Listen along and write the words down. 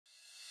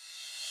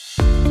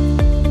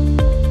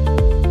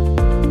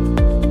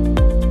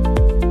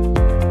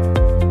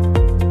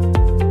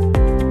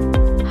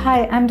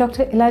I'm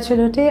Dr. Ila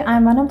Jalote.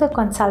 I'm one of the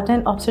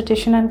consultant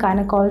obstetrician and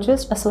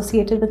gynecologist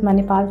associated with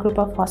Manipal Group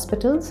of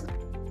Hospitals.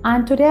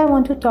 And today I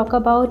want to talk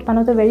about one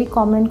of the very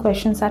common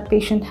questions that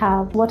patients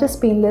have. What is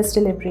painless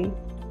delivery?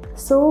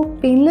 So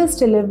painless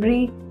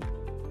delivery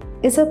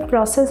is a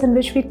process in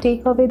which we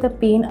take away the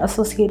pain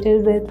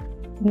associated with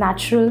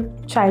natural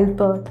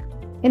childbirth.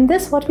 In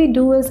this, what we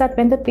do is that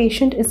when the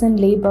patient is in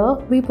labor,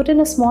 we put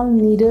in a small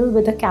needle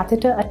with a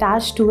catheter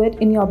attached to it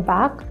in your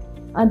back.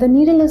 The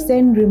needle is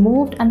then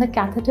removed and the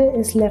catheter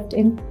is left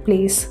in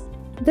place.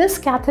 This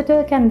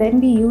catheter can then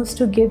be used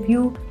to give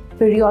you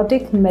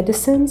periodic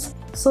medicines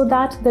so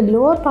that the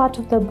lower part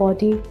of the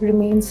body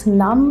remains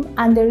numb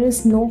and there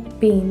is no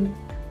pain.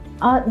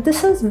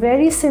 This is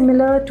very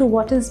similar to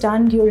what is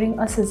done during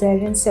a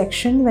cesarean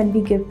section when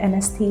we give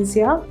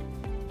anesthesia.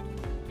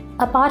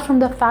 Apart from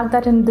the fact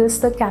that in this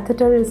the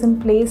catheter is in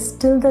place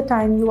till the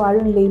time you are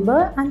in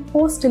labor, and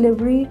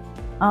post-delivery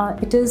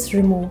it is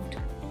removed.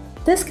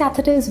 This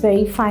catheter is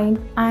very fine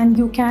and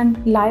you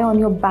can lie on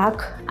your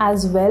back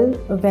as well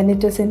when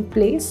it is in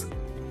place.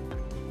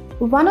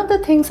 One of the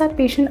things that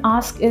patients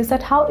ask is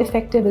that how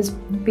effective is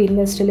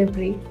painless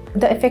delivery?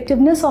 The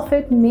effectiveness of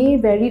it may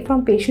vary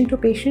from patient to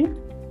patient,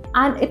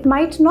 and it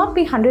might not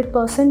be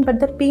 100%, but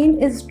the pain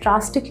is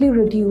drastically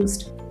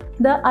reduced.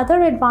 The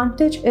other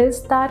advantage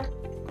is that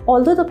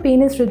although the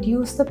pain is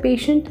reduced, the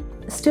patient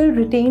still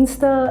retains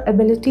the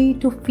ability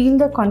to feel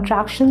the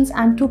contractions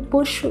and to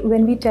push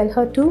when we tell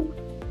her to.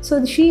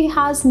 So she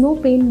has no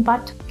pain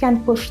but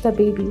can push the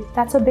baby.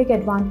 That's a big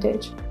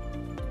advantage.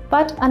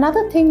 But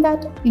another thing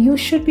that you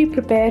should be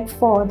prepared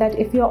for, that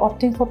if you're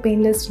opting for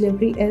painless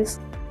delivery, is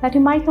that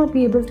you might not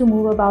be able to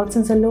move about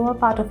since the lower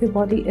part of your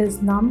body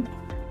is numb,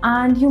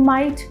 and you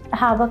might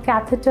have a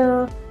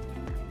catheter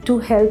to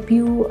help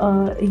you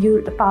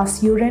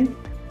pass urine.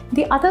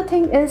 The other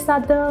thing is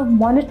that the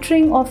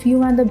monitoring of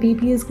you and the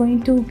baby is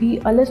going to be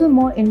a little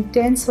more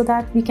intense so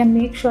that we can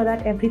make sure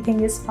that everything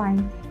is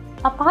fine.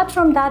 Apart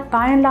from that,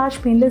 by and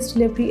large, painless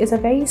delivery is a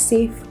very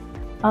safe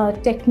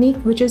technique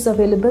which is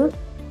available,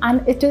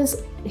 and it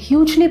is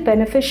hugely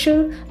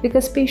beneficial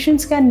because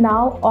patients can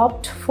now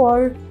opt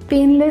for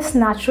painless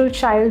natural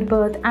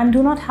childbirth and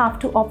do not have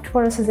to opt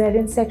for a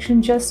cesarean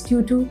section just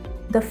due to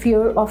the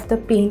fear of the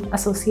pain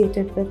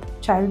associated with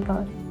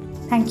childbirth.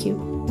 Thank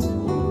you.